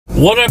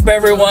What up,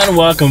 everyone?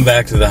 Welcome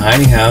back to the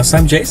Hiding House.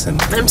 I'm Jason.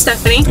 I'm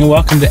Stephanie. And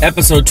welcome to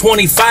episode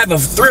 25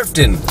 of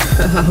Thriftin'.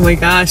 Oh my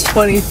gosh,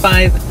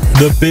 25.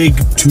 The big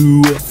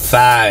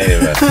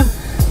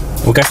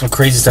 2-5. We got some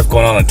crazy stuff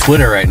going on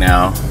Twitter right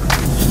now.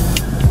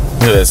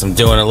 Look at this. I'm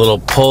doing a little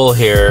poll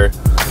here.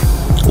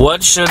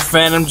 What should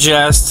Phantom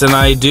Jest and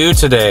I do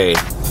today?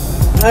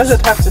 That was a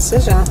tough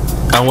decision.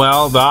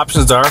 Well, the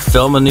options are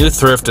film a new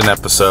Thriftin'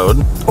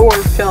 episode. Or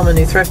film a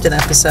new Thriftin'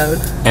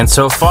 episode. And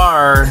so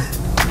far,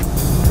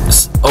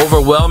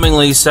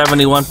 overwhelmingly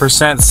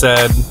 71%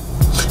 said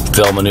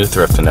film a new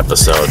Thriftin'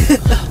 episode.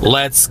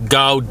 Let's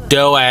go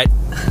do it.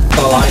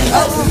 Oh,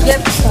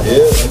 yep.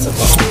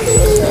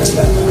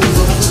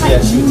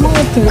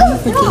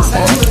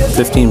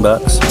 15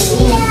 bucks.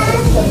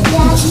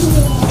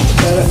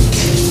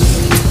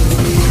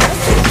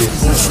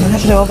 What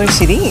happened to all their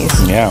CDs?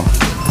 Yeah.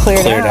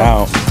 Cleared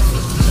out.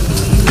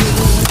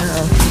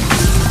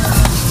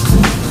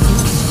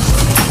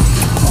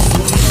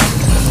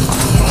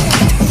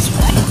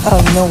 Oh,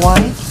 you know why?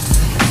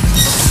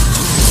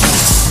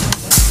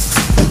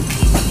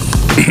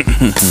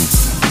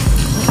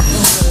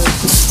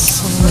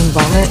 Someone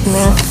vomit in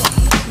there.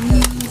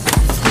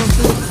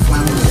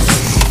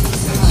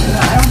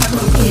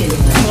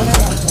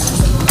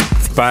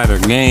 Spider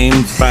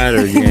game,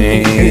 spider Do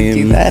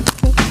game. that.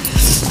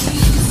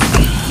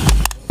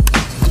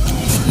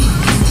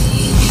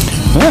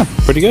 Yeah,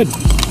 pretty good.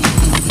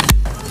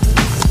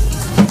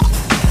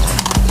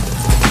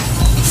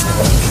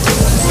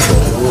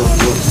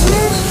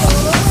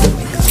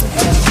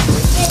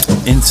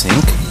 In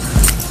sync?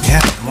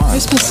 Yeah, come on.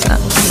 Christmas stuff.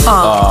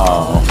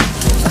 Oh.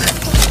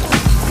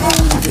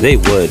 They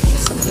would.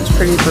 Something's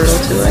pretty brutal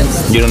to it.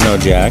 You don't know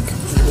Jack?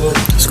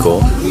 It's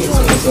cool.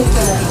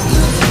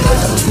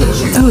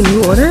 Oh,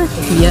 new order?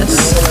 Yes.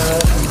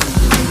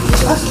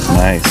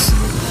 Nice.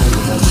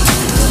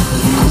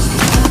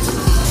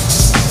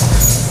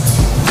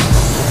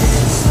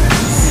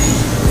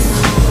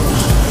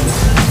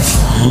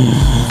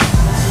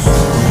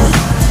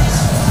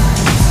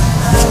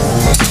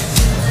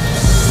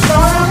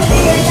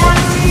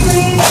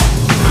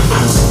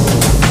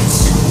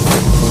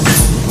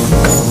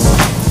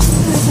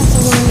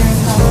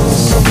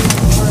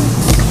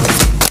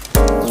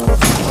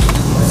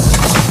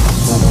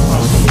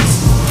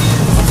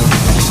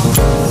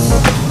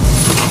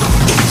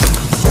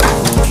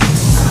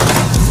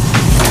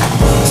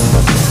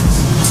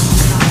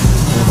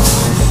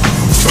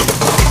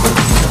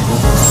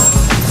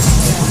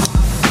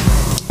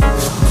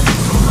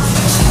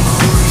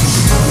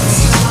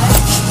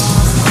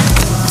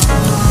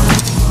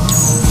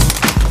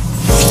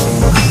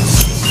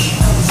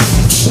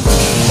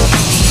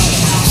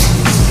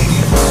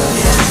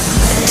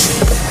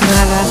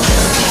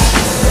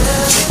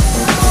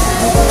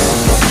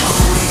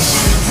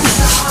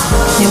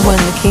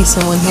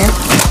 Someone here?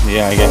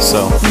 Yeah, I guess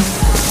so.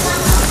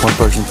 One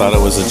person thought it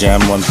was a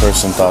gem, one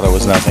person thought it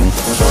was nothing.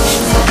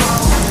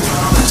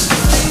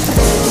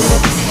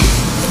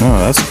 Oh,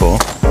 that's cool.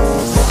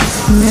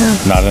 Yeah.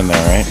 Not in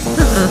there, right?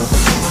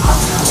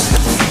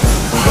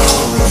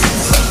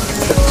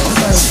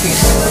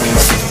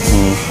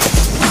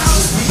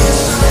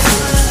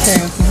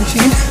 Karaoke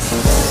machine.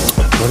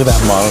 Look at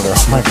that monitor.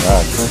 Oh my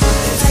god.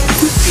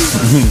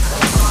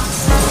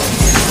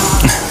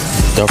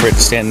 Don't forget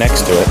to stand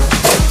next to it.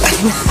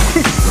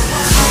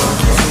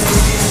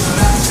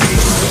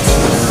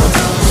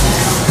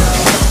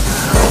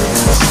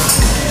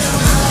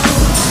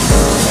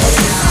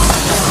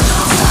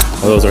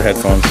 Oh, those are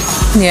headphones.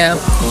 Yeah.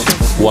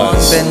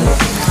 Was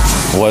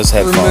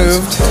headphones.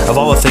 Removed. Of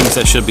all the things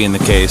that should be in the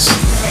case.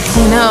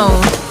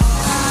 No.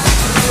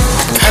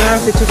 I don't know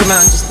if they took them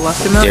out and just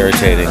left them out.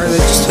 Irritating. Or they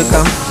just took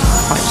them.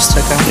 Oh, I just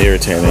took them.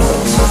 Irritating.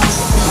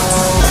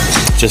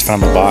 Just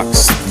found the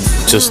box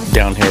just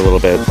down here a little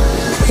bit.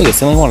 Look,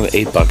 it's only wanted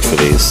 $8 for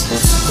these.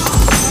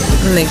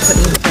 And they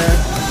couldn't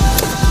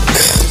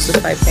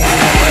justify paying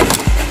that much.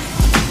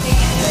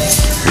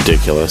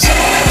 Ridiculous.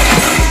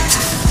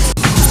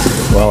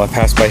 Well, I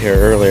passed by here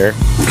earlier.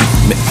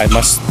 I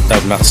must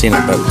have not seen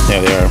it, but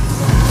there they are.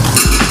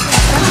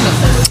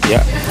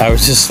 Yeah, I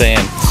was just saying,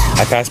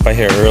 I passed by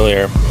here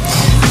earlier,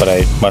 but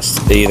I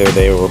must, either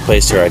they were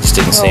replaced or I just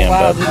didn't see them.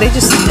 Wow. But Did they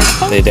just snip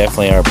them? they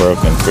definitely are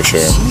broken for sure.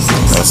 Jesus.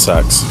 That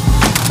sucks.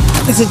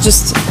 Is it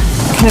just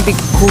gonna be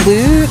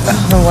glued?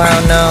 Oh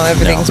wow, no,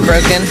 everything's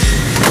broken.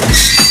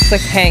 It's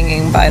like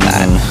hanging by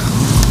that.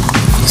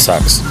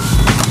 Sucks.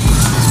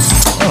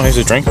 Oh, there's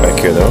a drink back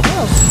here though.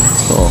 Oh.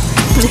 Cool.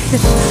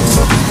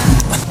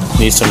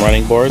 Need some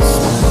running boards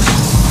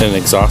and an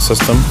exhaust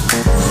system.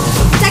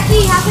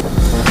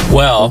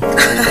 Well,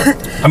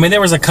 I mean, there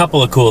was a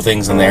couple of cool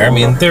things in there. I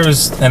mean, there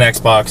was an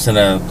Xbox and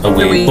a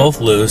Wii, both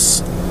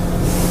loose.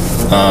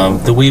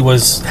 The Wii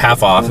was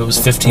half off. It was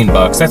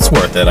 $15. That's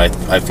worth it,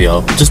 I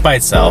feel, just by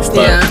itself.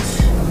 But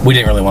we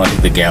didn't really want to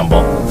take the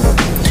gamble.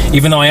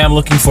 Even though I am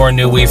looking for a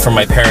new Wii for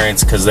my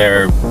parents because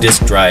their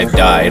disc drive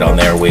died on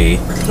their Wii.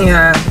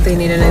 Yeah, they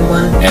need a new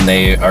one. And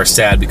they are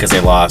sad because they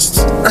lost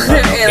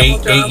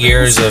 8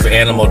 years of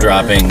animal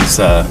droppings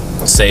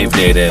save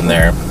data in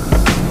there.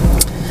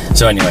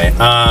 So anyway,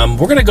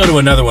 we're gonna go to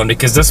another one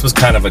because this was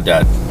kind of a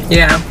dud.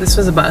 Yeah, this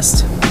was a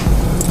bust.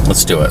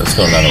 Let's do it. Let's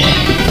go to another one.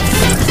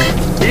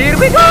 Here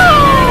we go!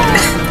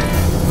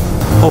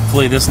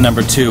 Hopefully this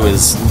number 2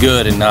 is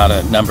good and not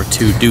a number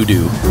 2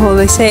 doo-doo. Well,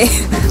 they say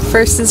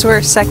first is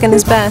worst, second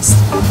is best.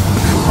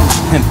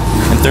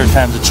 And third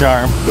time's a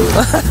charm.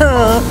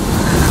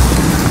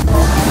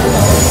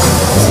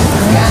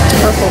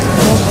 Purple.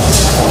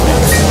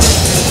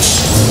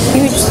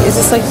 Huge. Is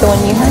this like the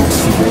one you had?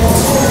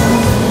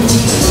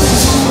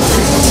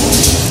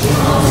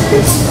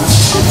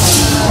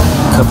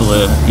 A couple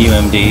of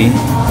UMD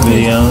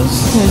videos.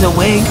 There's a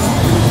wig.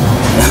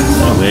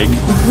 A wig.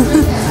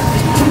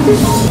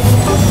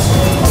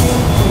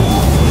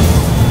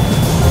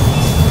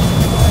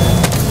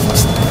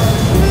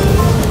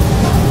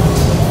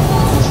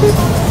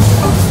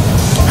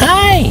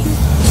 Hi!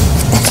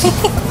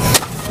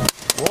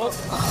 Whoop.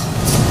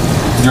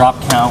 Drop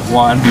count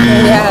 1.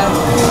 Yeah.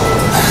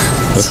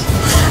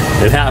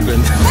 It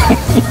happened.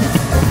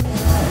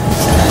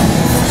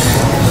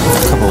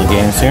 A couple of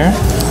games here.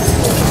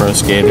 Pro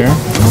Skater.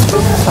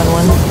 Fun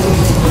one.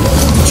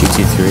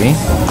 GT3.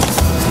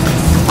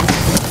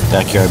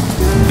 Backyard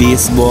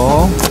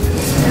Baseball.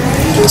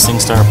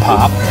 SingStar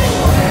Pop.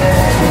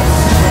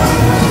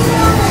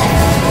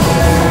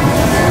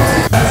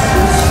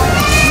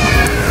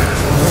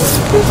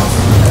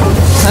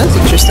 That's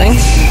interesting.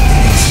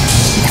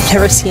 I've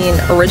never seen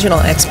original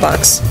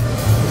Xbox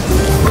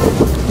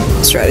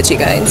strategy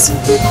guides.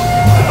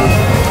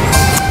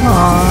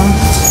 Aww.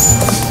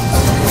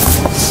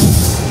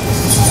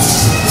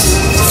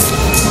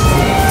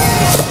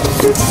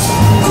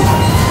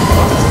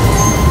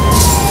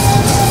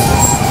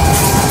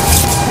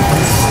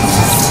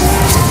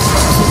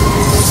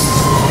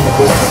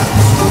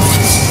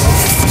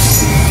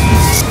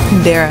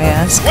 Dare I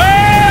ask?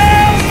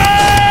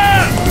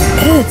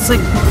 It's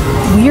like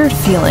weird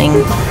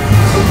feeling.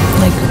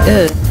 Like,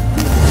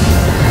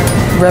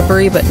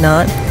 rubbery but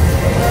not.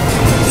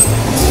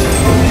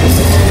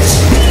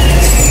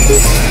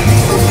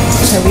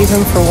 I leave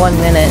him for 1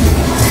 minute.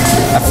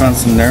 I found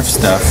some Nerf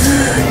stuff.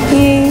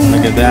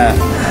 Look at that.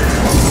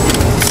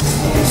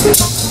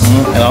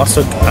 And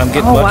also, I'm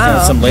getting lucky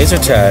on some laser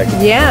tag.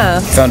 Yeah.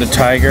 Found a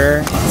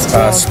Tiger,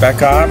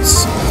 Spec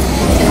Ops,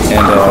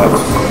 and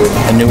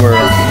a newer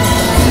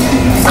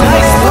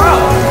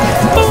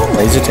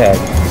laser tag.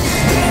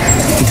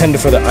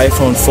 Intended for the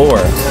iPhone 4.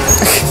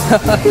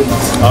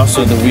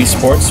 Also, the Wii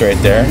Sports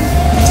right there.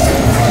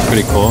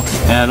 Pretty cool.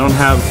 And I don't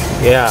have.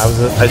 Yeah, I was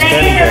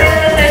standing here.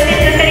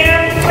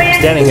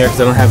 Standing here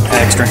because I don't have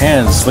extra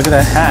hands. Look at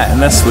that hat. Isn't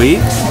that sweet?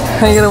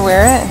 Are you gonna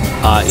wear it?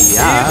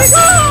 Yeah.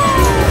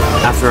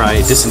 After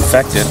I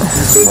disinfect it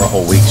for a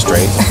whole week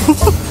straight.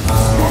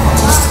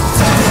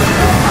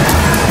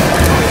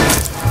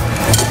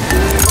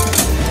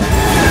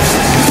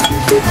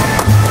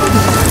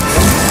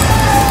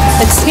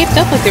 It's taped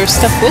up like there's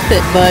stuff with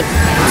it, but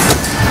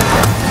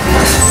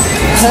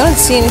I don't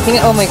see anything.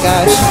 Oh my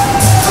gosh.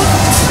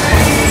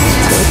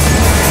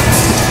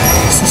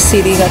 The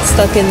CD got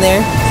stuck in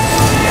there.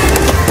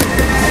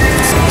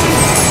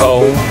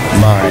 Oh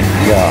my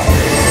god.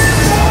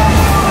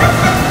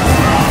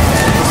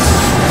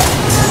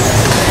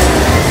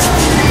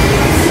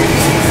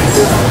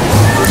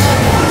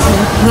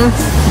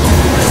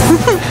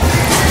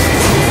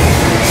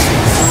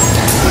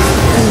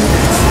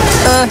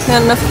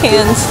 Not enough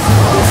cans.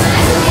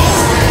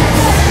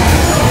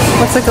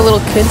 Looks like a little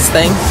kid's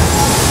thing.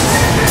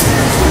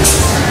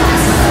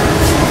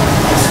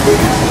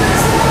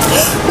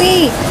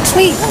 Wait,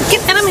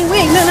 get out of my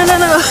way. No.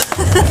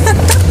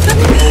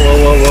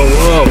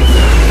 Whoa.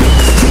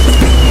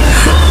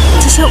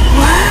 Does it work?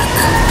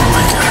 Oh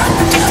my god.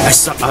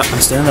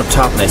 I'm standing up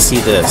top and I see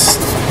this.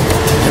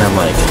 And I'm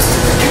like,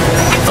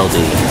 LD.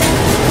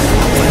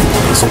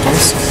 Laser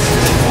disc?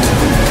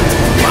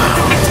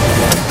 Wow.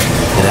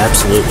 It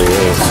absolutely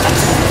is.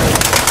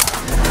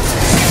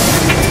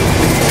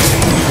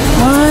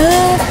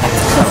 What?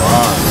 Come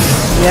on.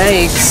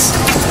 Yikes.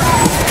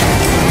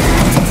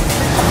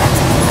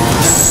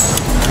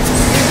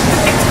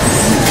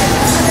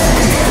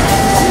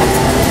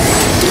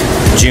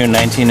 June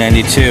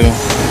 1992.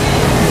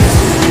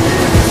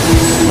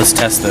 Let's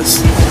test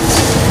this.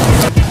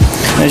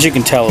 As you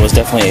can tell, it was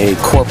definitely a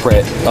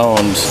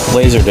corporate-owned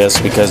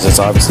Laserdisc because it's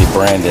obviously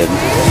branded.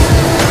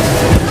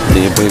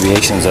 The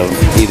abbreviations of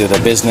either the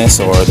business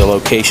or the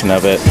location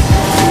of it.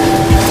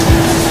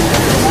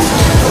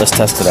 Let's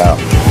test it out.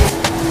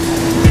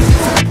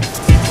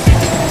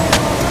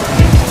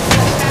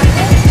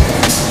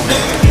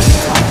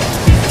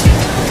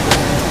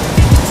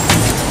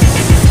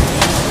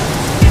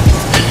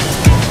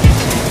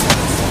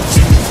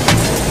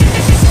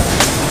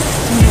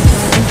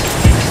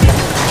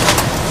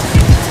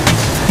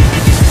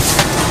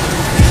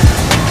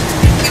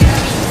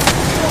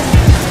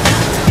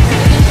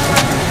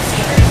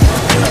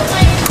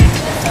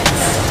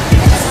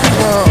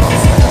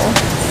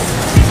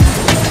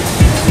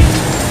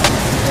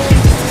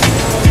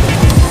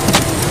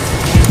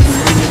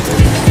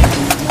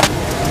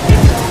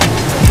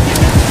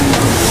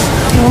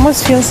 It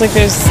almost feels like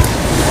there's...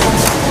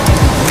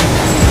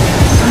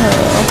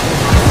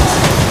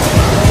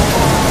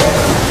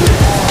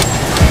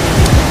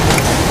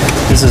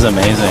 This is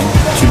amazing.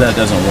 Too bad it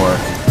doesn't work.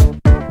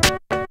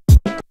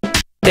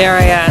 Dare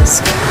I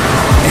ask?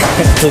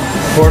 The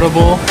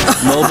portable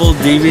mobile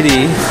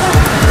DVD.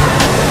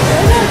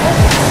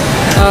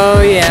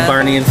 Oh yeah.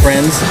 Barney and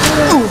Friends.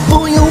 Oh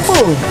boy, oh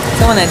boy.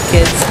 Someone had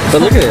kids.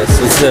 But look at this.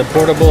 It's a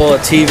portable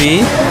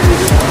TV.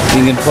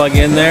 You can plug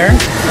in there.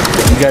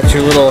 You got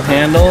your little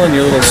handle and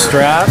your little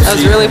strap. That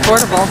was really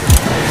portable.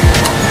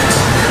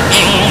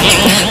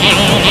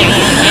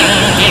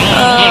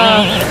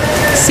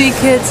 See,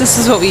 kids, this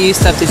is what we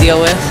used to have to deal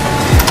with.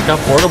 Look how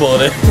portable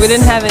it is. We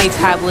didn't have any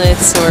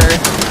tablets or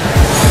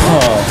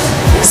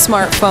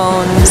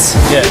smartphones.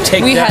 Yeah,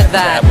 take we that, had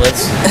that.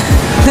 tablets.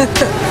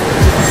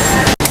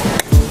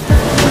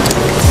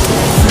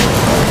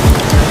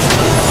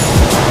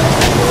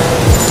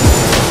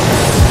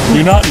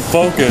 You're not in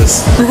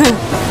focus.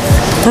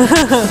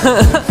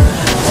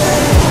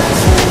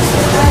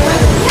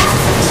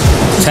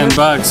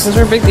 $10. Those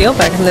were a big deal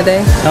back in the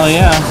day. Hell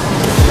yeah.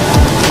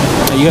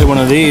 You had one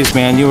of these,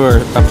 man. You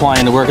were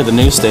applying to work at the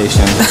news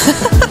station.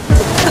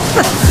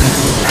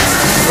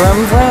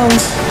 Vroom, vroom.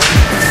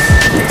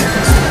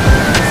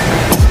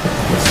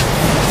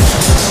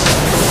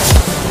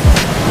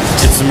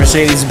 It's the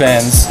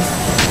Mercedes-Benz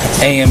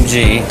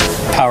AMG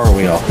Power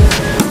Wheel.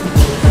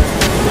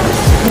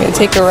 You gonna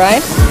take a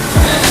ride?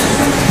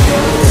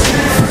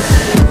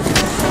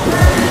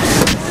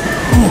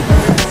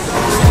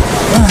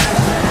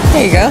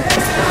 There you go.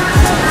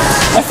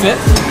 I fit.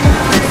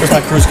 Where's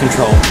my cruise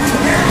control?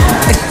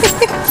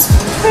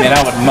 Man,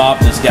 I would mop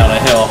this down a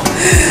hill.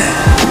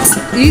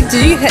 Did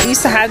you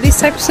used to have these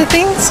types of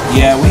things?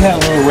 Yeah, we had a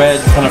little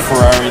red kind of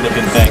Ferrari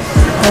looking thing.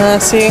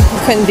 See, you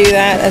couldn't do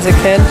that as a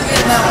kid.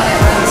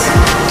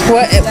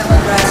 What?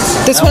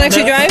 This one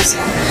actually drives?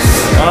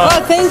 Oh,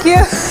 thank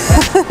you.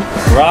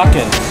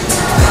 Rockin'.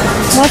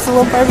 That's a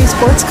little Barbie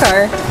sports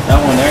car.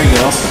 That one, there you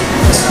go.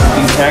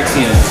 You can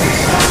taxi in it.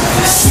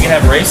 We can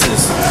have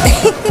races.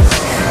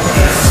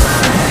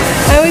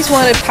 I always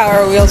wanted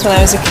Power Wheels when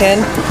I was a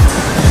kid.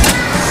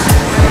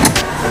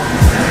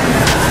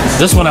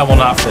 This one I will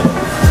not fit.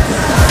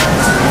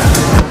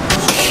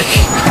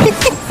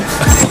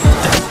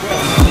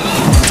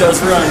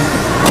 Just run.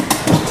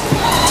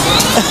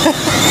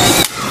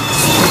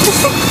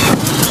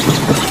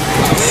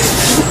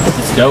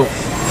 It's dope.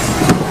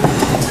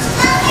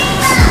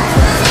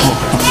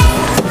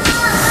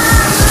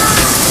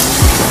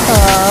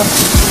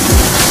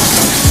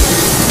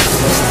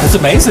 It's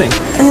amazing. I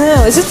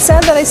know. Is it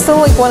sad that I still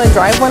want to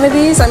drive one of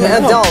these? I'm an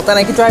adult and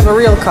I could drive a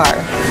real car.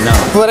 No.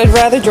 But I'd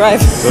rather drive.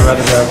 Would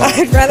rather drive one.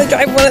 I'd rather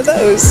drive one of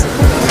those.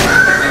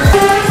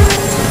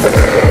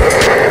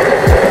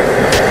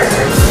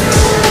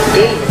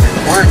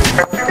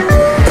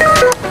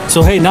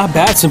 So hey, not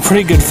bad. Some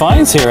pretty good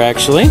finds here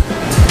actually,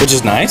 which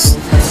is nice.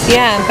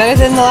 Yeah, better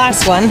than the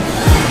last one.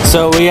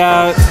 So we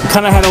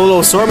kind of had a little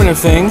assortment of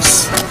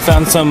things.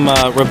 Found some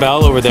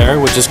Rebel over there,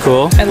 which is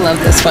cool. I love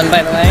this one,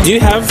 by the way. Do you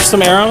have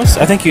some arrows?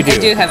 I think you do. I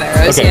do have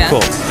arrows, okay, yeah.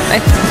 Cool.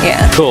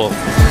 Yeah. Cool.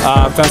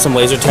 Found some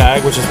laser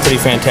tag, which is pretty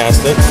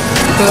fantastic.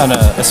 Found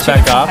a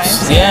Spec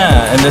Ops.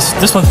 Yeah, and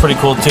this one's pretty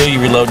cool too. You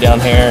reload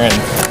down here and...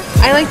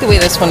 I like the way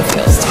this one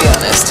feels, to be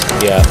honest.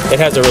 Yeah, it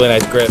has a really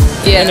nice grip.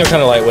 Yeah. And they're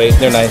kind of lightweight.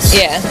 They're nice.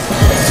 Yeah.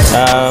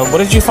 What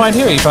did you find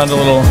here? You found a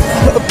little...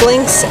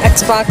 Blink's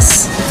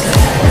Xbox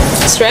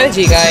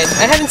strategy guide.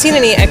 I haven't seen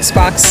any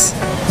Xbox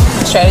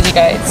strategy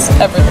guides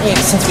ever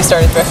since we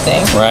started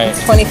thrifting. Right.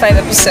 25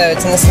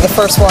 episodes, and this is the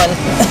first one.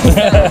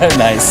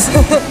 Nice.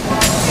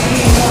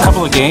 A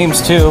couple of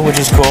games too, which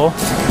is cool.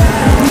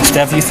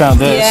 Steph, you found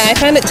this. Yeah, I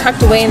found it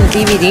tucked away in the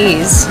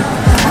DVDs.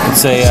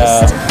 It's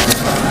a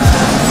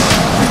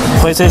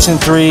PlayStation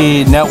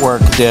 3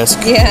 network disc.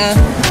 Yeah.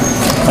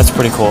 That's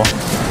pretty cool.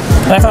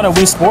 And I found a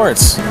Wii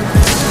Sports,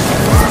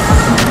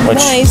 which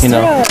nice, you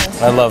know, yeah.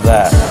 I love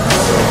that.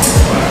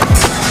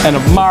 And a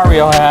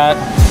Mario hat.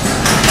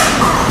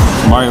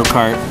 Mario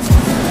Kart.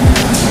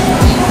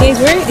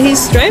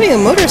 He's driving a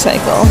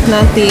motorcycle,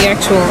 not the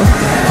actual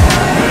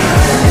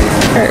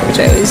cart, which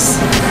I always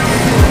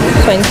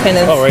find kind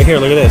of... Oh, right here,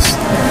 look at this.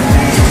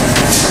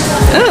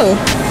 Oh,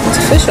 it's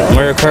official.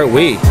 Mario Kart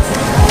Wii.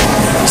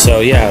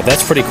 So yeah,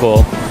 that's pretty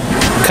cool.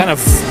 Kind of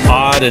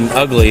odd and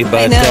ugly, but...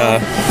 I know.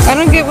 I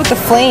don't get with the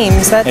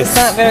flames. It's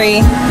not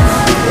very...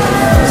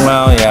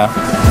 Well, yeah.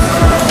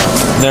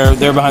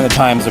 They're behind the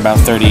times about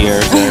 30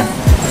 years. They're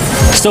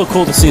still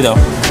cool to see though.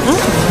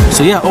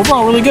 So yeah,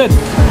 overall really good.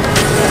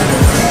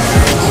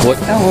 What?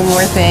 Oh, one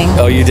more thing.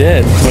 Oh, you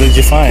did? What did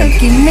you find?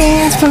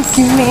 Pokemans.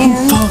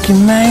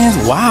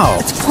 Wow.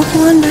 It's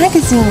Pokemon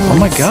magazine. Oh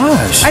my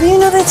gosh. I didn't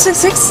know that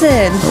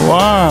existed.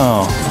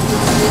 Wow.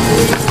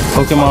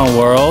 Pokemon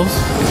World.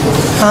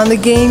 On the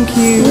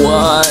GameCube.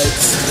 What?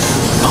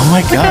 Oh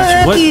my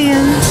gosh.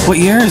 What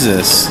year is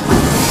this?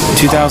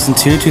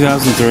 2002,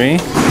 2003?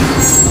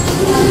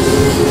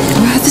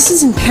 Wow, this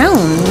is in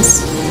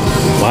pounds.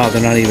 Wow,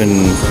 they're not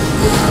even...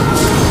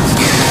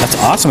 That's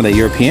awesome. Are they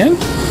European?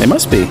 They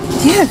must be.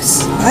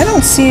 Yes. I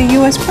don't see a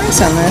U.S. price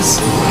on this.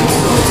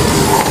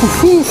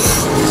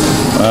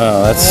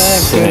 Oh,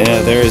 that's...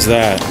 yeah, there is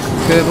that.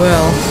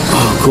 Goodwill.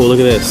 Oh, cool. Look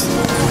at this.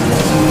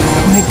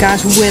 Oh my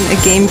gosh, win a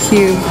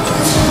GameCube.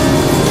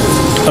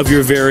 Of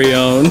your very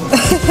own.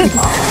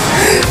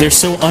 They're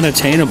so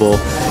unattainable.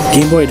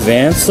 Game Boy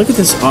Advance. Look at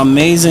this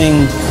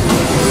amazing...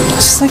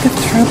 Just like a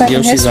throwback in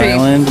Yoshi's history.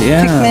 Island.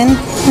 Yeah. Pikmin.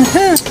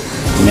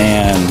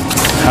 Man,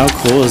 how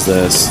cool is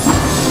this?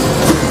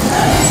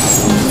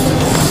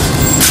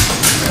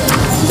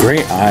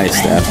 Great eye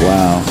stuff.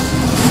 Wow.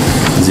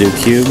 Zoo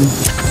Cube.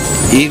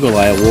 Eagle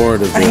Eye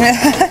Award of the...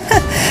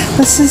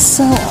 This is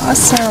so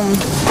awesome.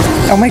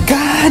 Oh my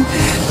god.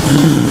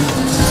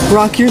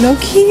 Rock your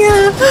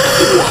Nokia.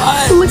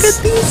 What? Look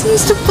at these.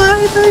 Used to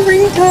buy the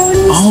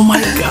ringtones. Oh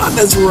my god,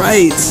 that's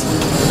right.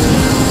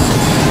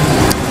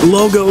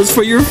 Logos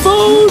for your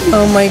phone.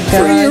 Oh my gosh.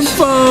 For your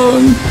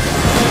phone.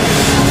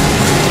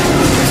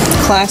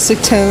 Classic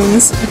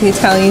tones. The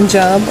Italian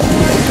Job. Oh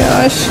my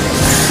gosh.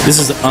 This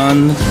is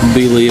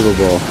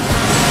unbelievable.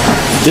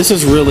 This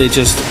is really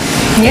just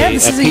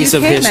a piece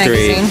of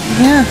history. Magazine.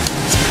 Yeah.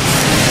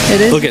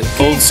 It is. Look at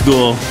old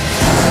school.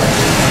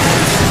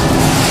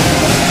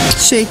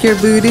 Shake your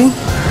booty.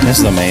 This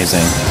is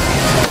amazing.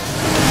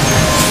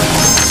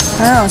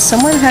 Wow,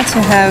 someone had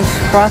to have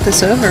brought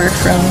this over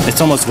from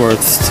It's almost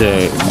worth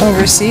to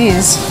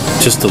overseas.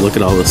 just to look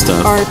at all this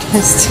stuff.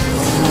 Artist.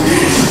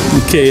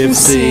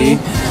 KFC.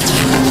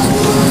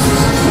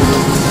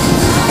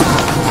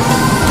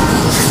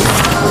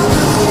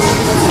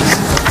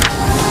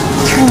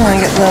 Oh my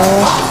god,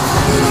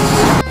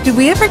 no. Did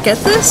we ever get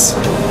this?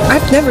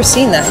 I've never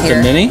seen that here.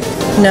 The mini?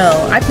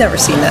 No, I've never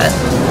seen that.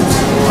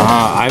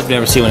 I've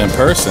never seen one in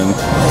person.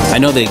 I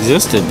know they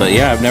existed, but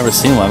yeah, I've never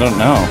seen one. I don't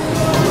know.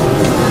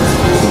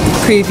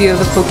 Preview of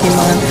the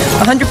Pokemon.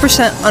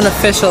 100%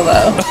 unofficial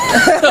though.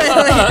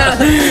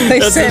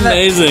 That's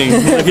amazing.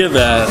 Look at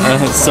that.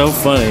 That's so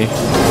funny.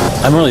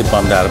 I'm really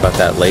bummed out about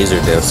that laser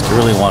disc. I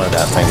really wanted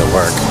that thing to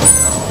work.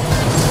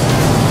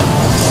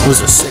 It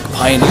was a sick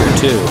Pioneer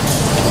too.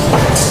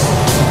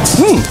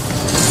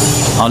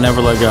 I'll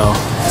never let go.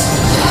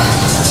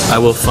 I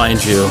will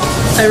find you.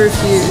 I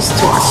refuse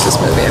to watch this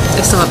movie.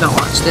 I still have not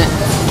watched it.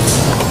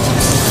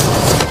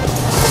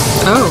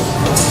 Oh.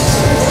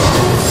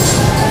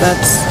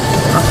 That's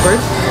awkward.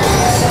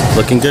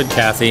 Looking good,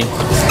 Kathy.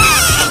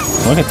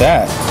 Look at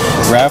that.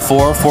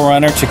 RAV4,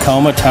 4Runner,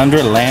 Tacoma,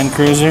 Tundra, Land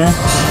Cruiser.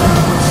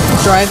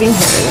 Driving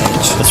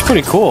heritage. That's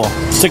pretty cool.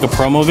 It's like a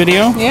promo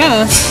video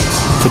Yeah.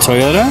 for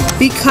Toyota.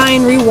 Be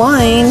kind,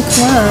 rewind.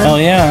 Come on. Hell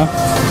yeah.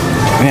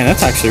 Man,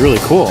 that's actually really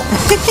cool.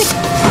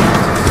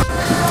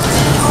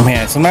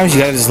 Man, sometimes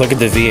you gotta just look at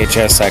the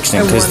VHS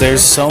section because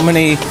there's so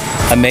many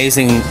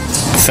amazing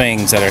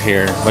things that are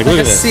here. Like look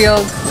at this.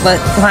 Sealed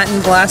Latin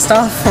blast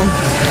off from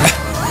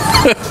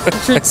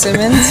Richard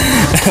Simmons.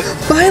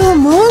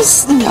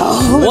 Bailamos?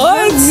 No.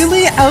 What? Is that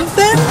really out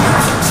there?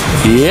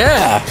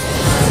 Yeah.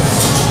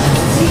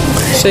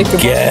 Shake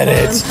your Get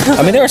it.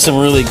 I mean, there are some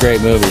really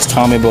great movies.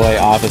 Tommy Boy,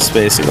 Office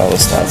Space, and all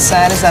this stuff.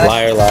 Sad is that?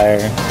 Liar,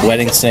 Liar,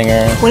 Wedding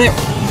Singer.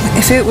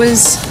 If it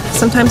was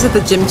sometimes if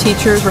the gym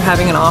teachers were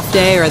having an off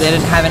day or they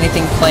didn't have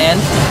anything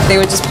planned, they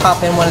would just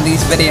pop in one of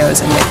these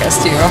videos and make us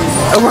do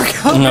a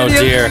workout Oh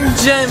video dear. in the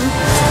gym.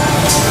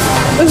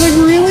 I was like,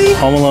 really?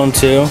 Home Alone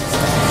 2.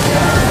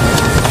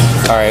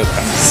 All right.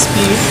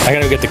 I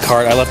gotta get the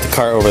cart. I left the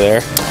cart over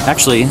there.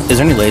 Actually, is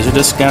there any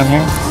Laserdisc down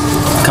here?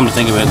 Come to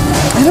think of it.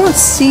 I don't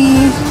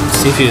see.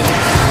 See if you...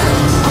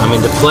 I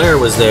mean, the player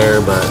was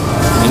there, but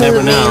you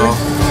never know.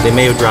 They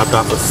may have dropped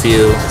off a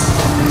few.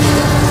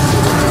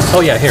 Oh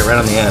yeah, here, right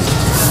on the end.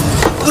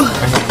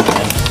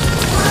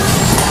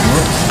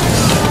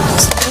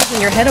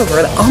 Your head over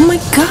it. Oh my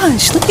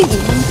gosh, look at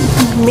you.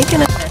 You're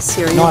making a mess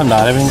here. No, I'm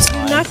not. Everything's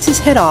fine. Knocked his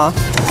head off.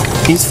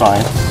 He's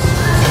fine.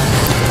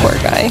 Poor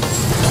guy.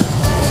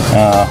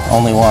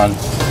 Only one.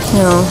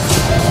 No.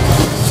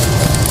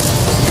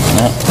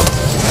 No.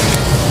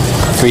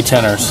 3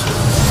 tenors.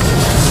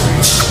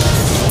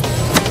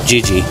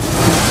 Gigi.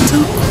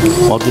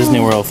 Walt Disney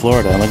World,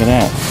 Florida. Look at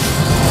that.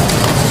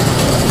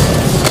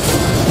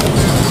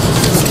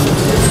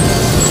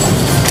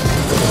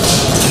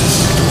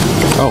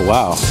 Oh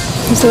wow.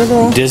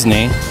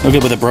 Disney. Look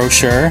at with a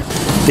brochure.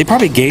 They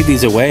probably gave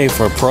these away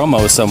for a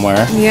promo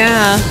somewhere.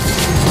 Yeah.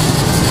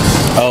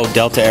 Oh,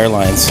 Delta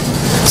Airlines.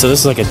 So this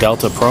is like a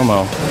Delta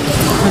promo.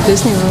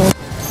 Disney World.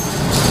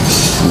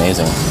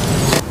 Amazing.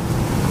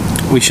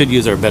 We should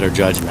use our better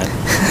judgment.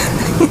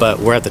 But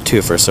we're at the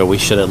twofer, so we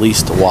should at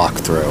least walk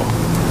through.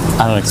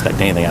 I don't expect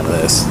anything out of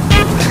this.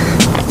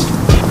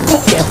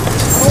 Thank you.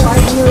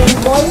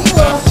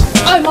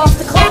 I'm off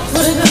the clock,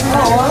 but it is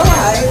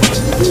alright.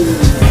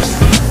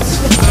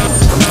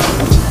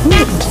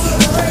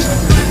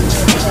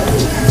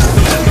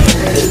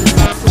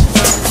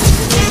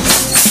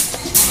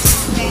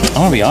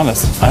 I'm gonna be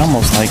honest, I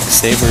almost like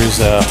Saber's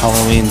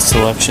Halloween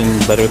selection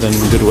better than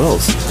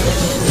Goodwill's.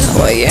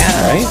 Well, yeah.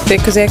 Right?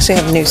 Because they actually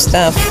have new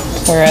stuff,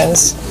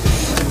 whereas...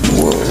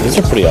 These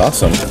are pretty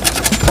awesome.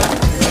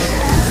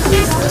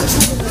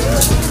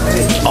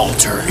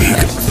 Alter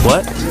ego.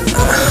 What?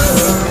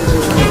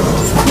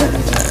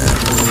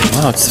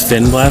 Wow, it's the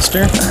Fin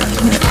Blaster.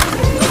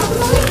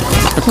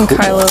 Cool.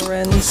 Kylo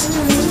Ren's.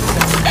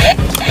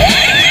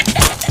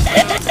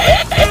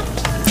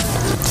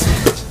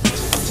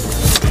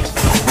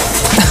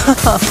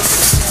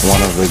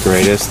 One of the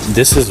greatest.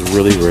 This is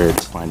really rare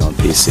to find on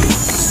PC.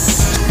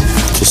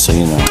 Just so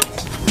you know.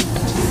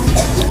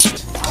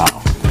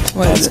 Wow.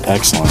 That's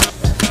excellent.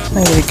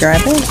 I'm going to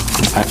grab it?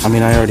 I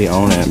mean, I already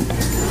own it.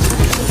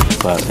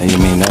 But, I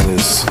mean, that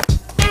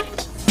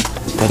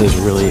is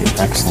really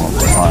excellent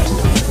to find.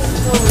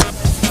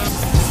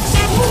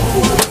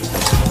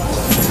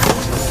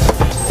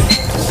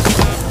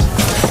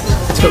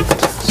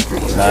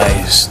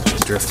 Nice.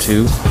 Drift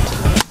 2.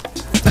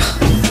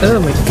 Oh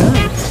my god.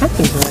 What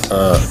happened to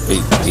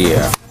it?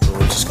 Yeah.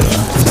 We're just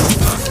gonna...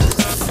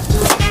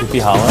 Sleepy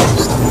Hollow.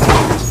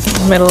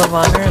 Medal of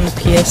Honor and the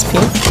PSP.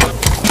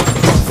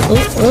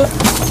 Ooh.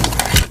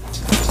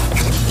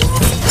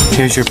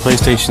 Here's your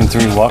PlayStation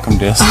 3 welcome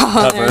disc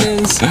cover. There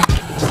it is.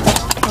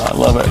 I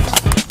love it.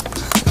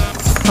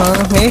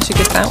 Maybe I should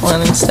get that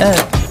one instead.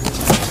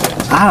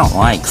 I don't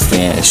like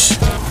fish.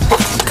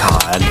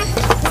 God.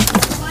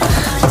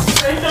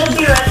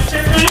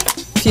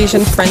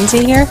 Fusion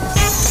Frenzy here.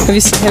 Have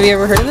you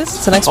ever heard of this?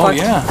 It's an Xbox. Oh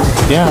yeah,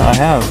 yeah, I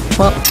have.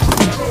 Well,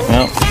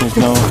 no, there's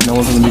no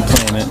one's gonna be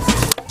playing it.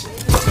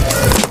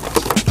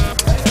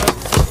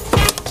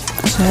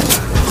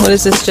 what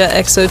is this, Jet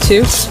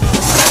XO2?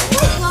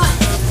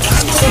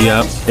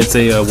 Yep, it's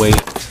a weight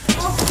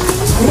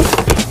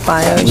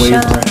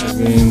Bioshock.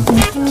 game.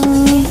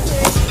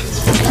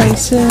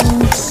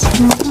 Crisis.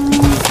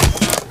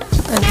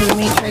 Enter the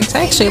Matrix.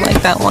 I actually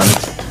like that one.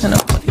 I know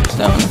what you've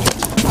done.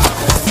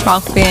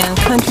 Rock Band,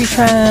 Country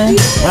Track.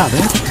 Wow, they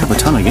actually have a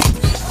ton of games.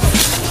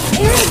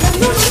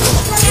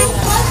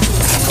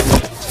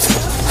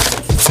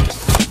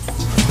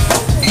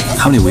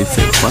 How many Wii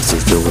Fit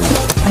Pluses do we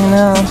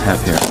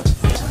have here?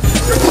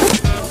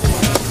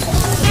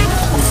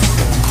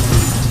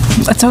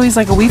 It's always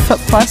like a Wii Fit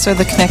Plus or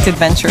the Connect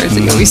Adventures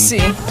that you always see.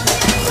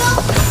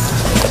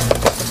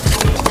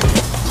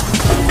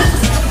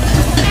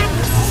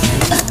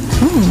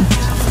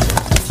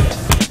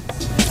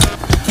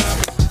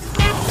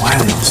 Why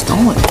are they all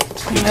stolen?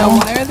 You know,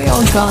 why are they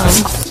all gone?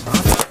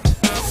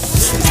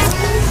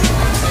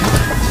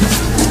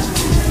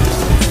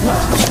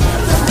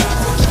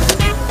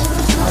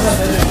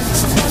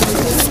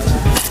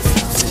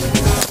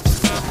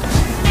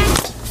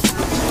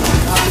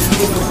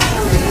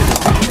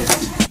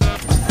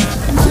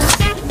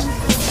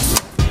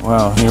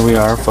 Wow, here we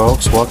are,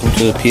 folks. Welcome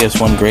to the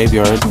PS1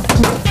 graveyard.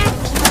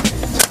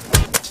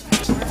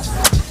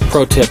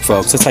 Pro tip,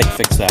 folks. That's how you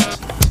fix that.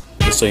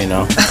 Just so you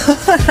know.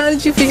 How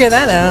did you figure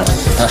that out?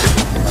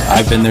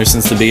 I've been there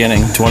since the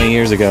beginning, 20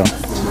 years ago.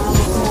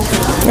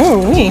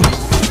 Oh, wee.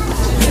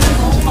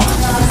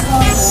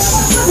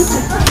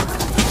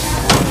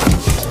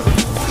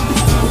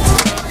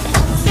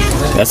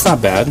 That's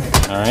not bad.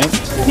 All right.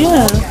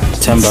 Yeah.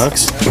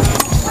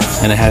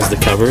 $10. And it has the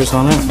covers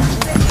on it.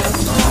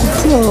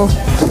 It's a little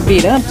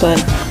beat up, but...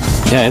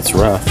 Yeah, it's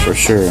rough for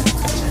sure.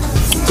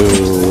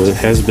 Ooh, it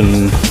has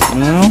been...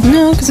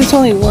 No, because it's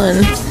only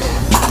one.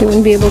 They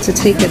wouldn't be able to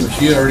take it.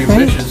 She already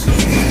fishes.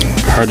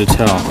 Hard to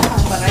tell.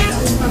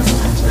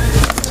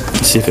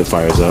 Let's see if it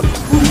fires up.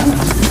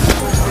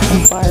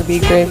 Barbie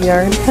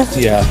graveyard.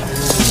 Yeah.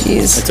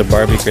 Jeez. It's a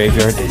Barbie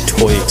graveyard, a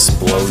toy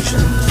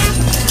explosion.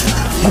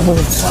 Oh,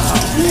 wow.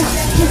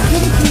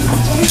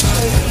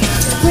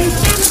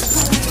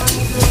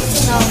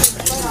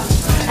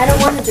 I don't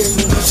want to do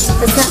this.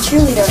 It's not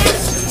cheerleader.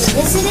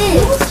 Yes, it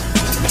is.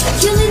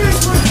 Cheerleader is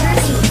for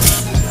jersey.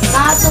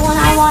 Not the one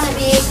I want to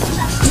be.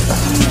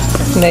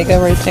 Mega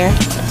right there.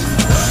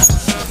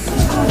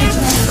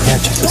 Yeah,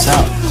 check this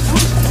out.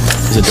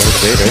 There's a Darth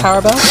Vader.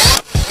 Power bell.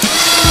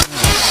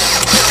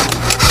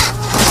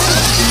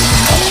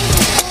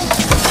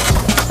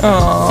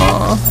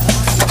 Aww.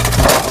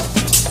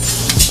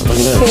 Look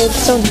at this. Kids,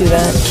 don't do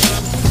that.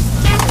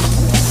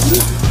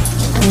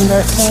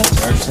 Dark tag.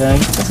 Dark tag.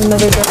 There's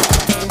another dark tag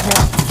over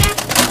here.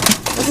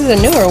 This is a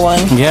newer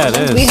one. Yeah, it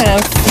is. We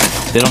have.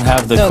 They don't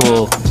have the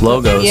cool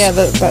logos. Yeah,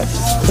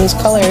 those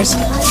colors.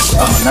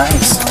 Oh,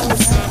 nice.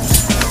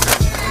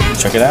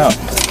 Check it out.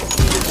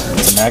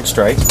 It's a Mag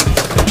Strike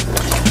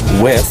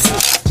with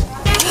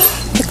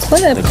The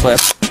clip. the clip.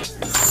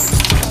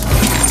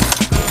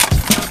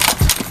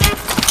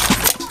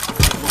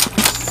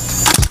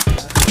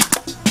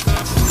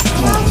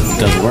 It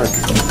does work.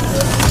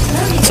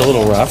 It's a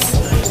little rough.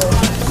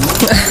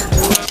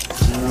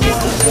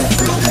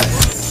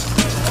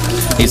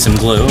 Need some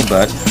glue,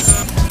 but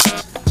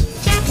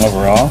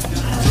overall,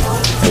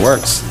 it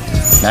works.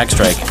 Mag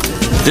Strike.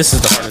 This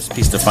is the hardest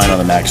piece to find on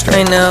the Mag Strike.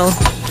 I know.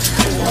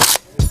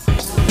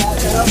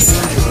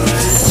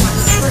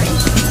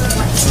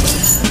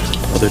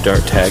 Other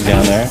dark tag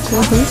down there.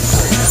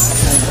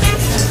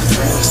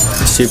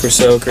 Super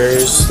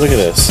Soakers. Look at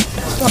this.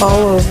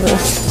 All over.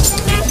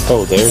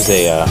 Oh, there's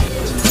a.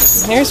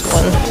 Here's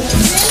one.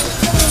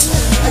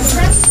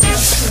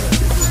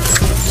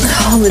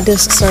 All the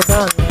discs are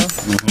gone though.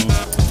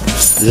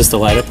 Is this the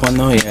light up one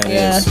though? Yeah,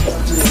 it is.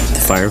 The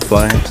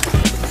Firefly.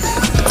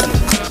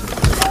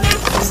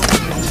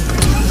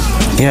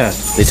 Yeah,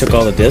 they took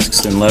all the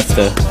discs and left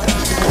the...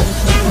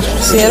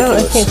 See,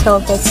 I can't tell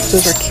if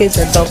those are kids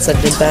or adults that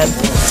did that.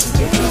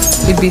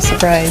 You'd be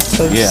surprised,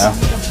 folks. Yeah.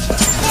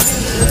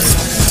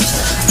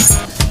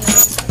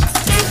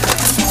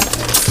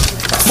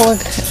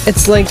 Look,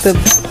 it's like the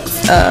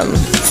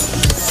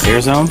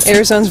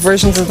Airzone's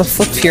versions of the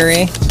Flip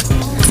Fury.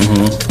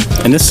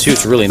 And this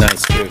shoots really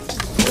nice too.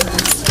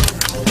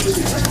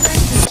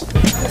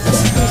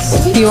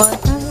 You want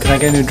that? Can I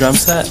get a new drum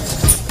set?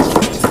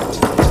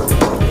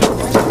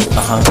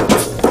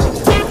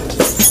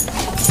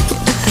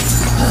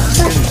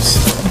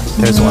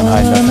 There's one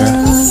hiding up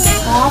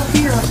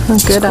there.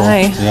 Good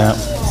eye. Yeah.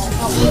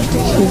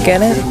 You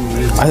get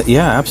it?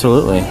 Yeah,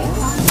 absolutely.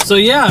 So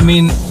yeah, I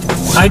mean,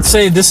 I'd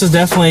say this is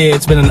definitely,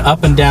 it's been an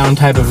up and down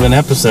type of an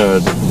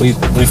episode. We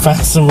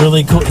found some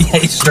really cool, yeah,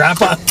 you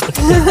strap up.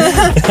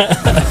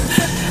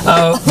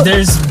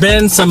 There's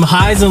been some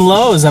highs and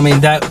lows. I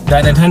mean, that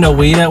Nintendo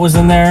Wii that was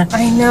in there.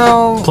 I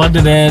know. Plugged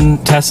it in,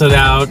 tested it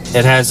out.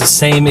 It has the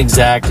same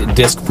exact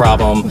disc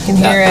problem you can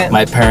hear that it.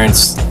 my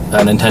parents'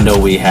 Nintendo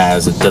Wii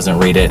has. It doesn't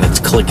read it. It's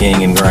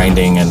clicking and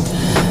grinding, and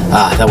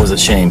that was a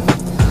shame.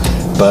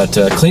 But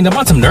cleaned up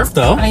on some Nerf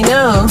though. I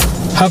know.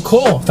 How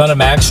cool. Found a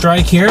Mag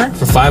Strike here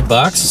for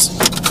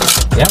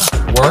 $5. Yeah,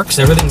 works.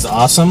 Everything's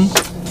awesome.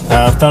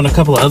 Found a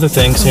couple of other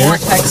things here.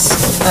 Vortex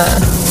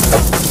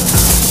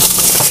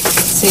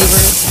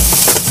sabers.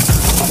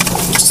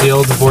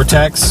 Sealed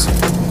Vortex.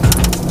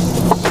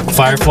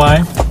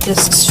 Firefly.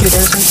 Disc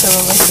shooters are some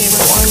of my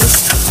favorite ones.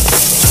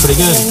 Pretty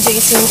good. And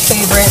Jason's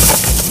favorite.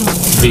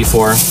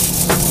 V4.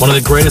 One of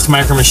the greatest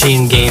Micro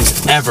Machine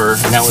games ever,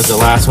 and that was the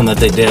last one that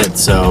they did,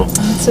 so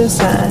That's so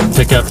sad.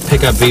 pick up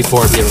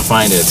V4 if you ever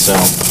find it. So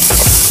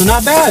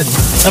not bad.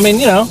 I mean,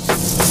 you know,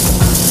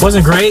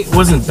 wasn't great,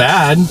 wasn't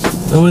bad.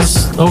 It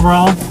was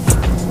overall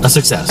a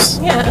success.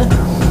 Yeah,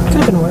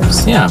 could have been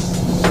worse. Yeah.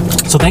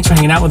 So thanks for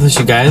hanging out with us,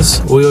 you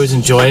guys. We always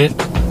enjoy it.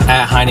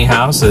 At Heine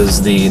House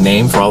is the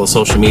name for all the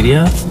social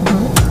media.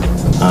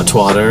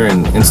 Twitter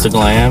and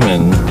Instagram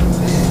and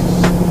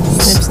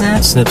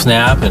Snip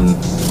Snap and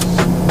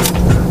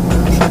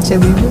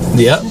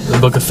yep, the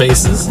Book of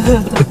Faces.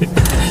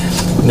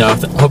 No,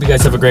 hope you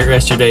guys have a great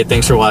rest of your day.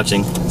 Thanks for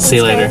watching. See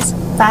you later. Guys.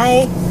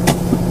 Bye.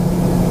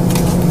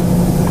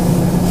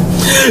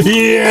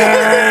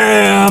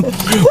 Yeah!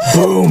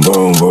 Boom,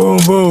 boom, boom,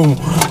 boom.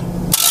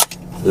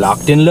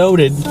 Locked and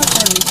loaded.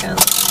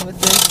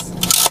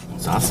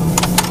 It's awesome.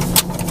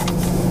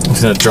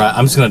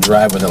 I'm just gonna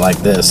drive with it like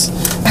this.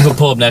 I'm gonna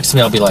pull up next to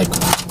me. I'll be like,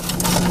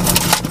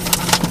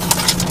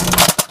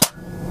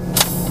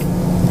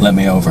 let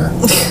me over.